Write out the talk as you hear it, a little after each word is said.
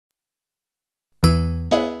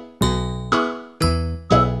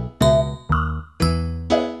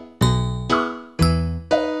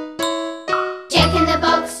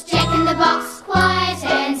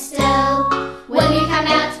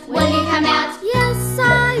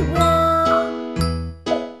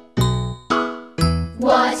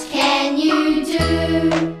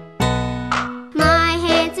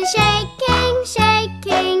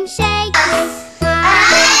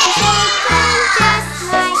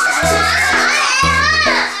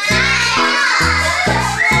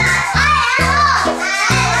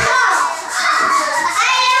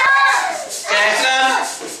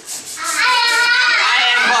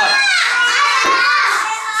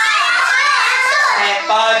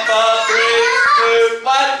5, 4, 3, 2,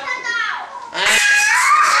 1.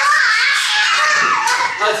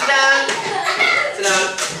 Oh, sit down. Sit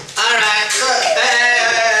down. Alright, look.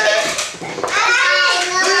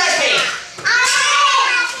 Who likes pink?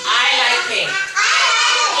 I like pink.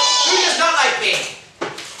 Who does not like pink?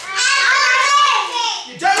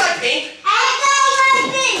 You don't like pink?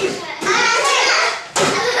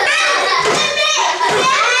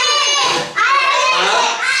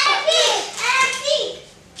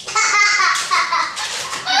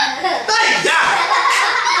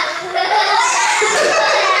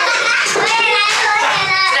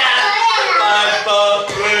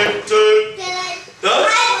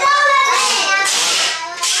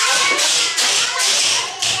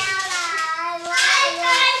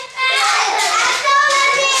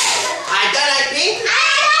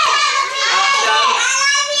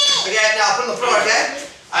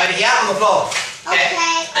 Over here on the floor. Okay.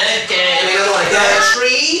 And again, the other one. The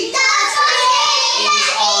tree is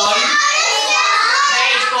on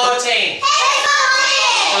page 14.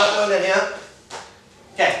 Go down here.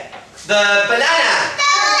 Okay. The banana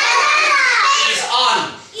is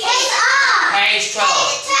on page 12.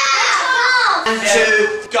 And to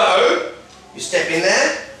go, you step in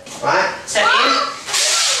there. Right. Step in.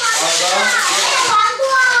 Over there.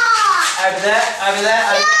 Over there. Over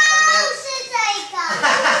there.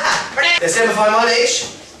 Let's simplify one each.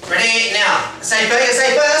 Ready? Now. Say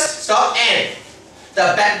first. Stop. And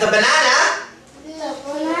the banana.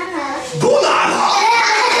 Banana.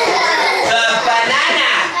 The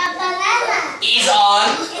banana is on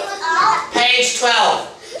page 12.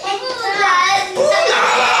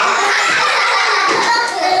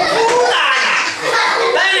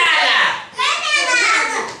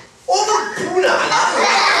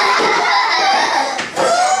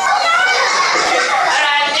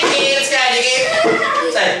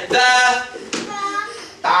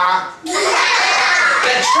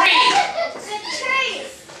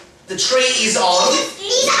 The tree is on.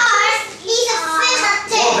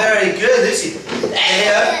 Oh, very good, Lucy. And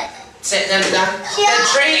here, set them down. The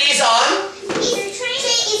tree is on.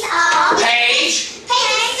 Page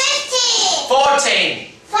 14.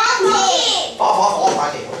 14.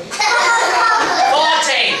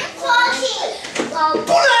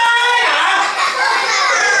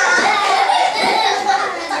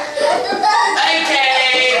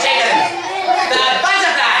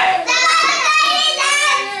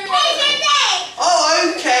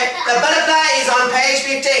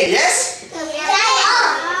 Yes?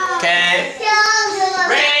 Okay.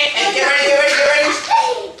 Ready? And get ready.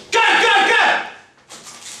 Go!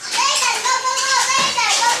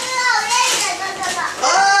 Oh!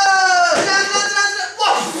 No.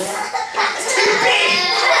 Whoa! It's too big!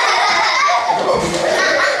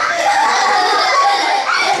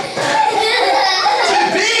 Too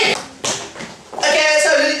big! Okay,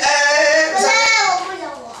 so,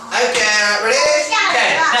 okay, ready? Okay,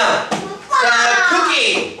 now. The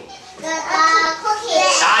cookie.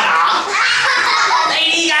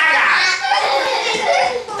 Lady Gaga.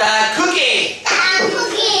 The cookie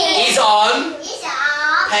is on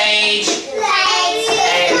page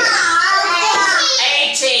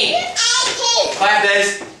 18. Quiet,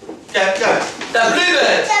 please. Go. The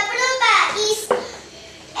bluebird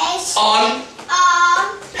is on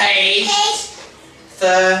page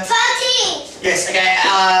 13. Yes, okay.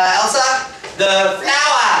 Elsa, the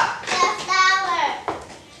flower.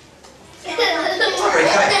 Very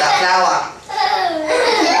good, the flower.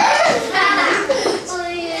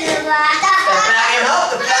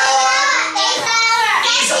 The flower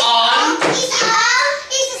is on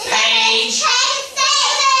page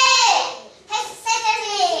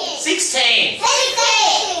 16.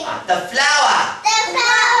 The flower.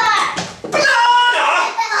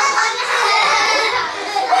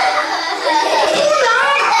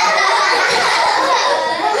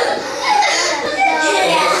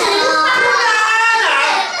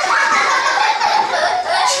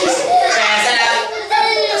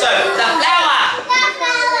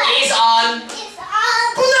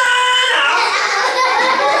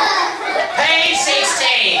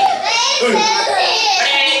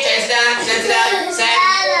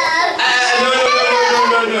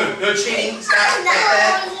 No cheating. Start right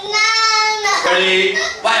there. Ready?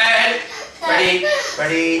 Wait.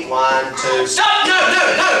 Ready? 1, 2. Stop! No!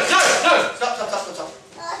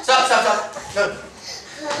 Stop! No.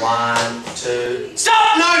 1, 2.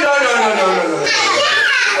 Stop! No.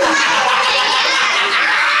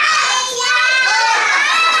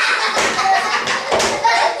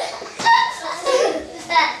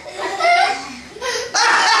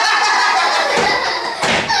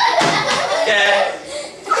 Okay.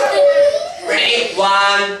 Ready? 1,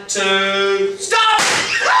 2, stop!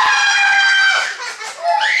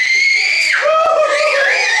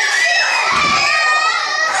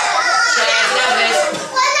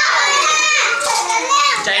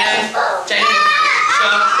 Jaden,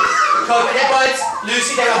 stop. Head right,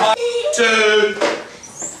 Lucy down high. 2,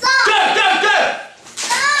 go, go!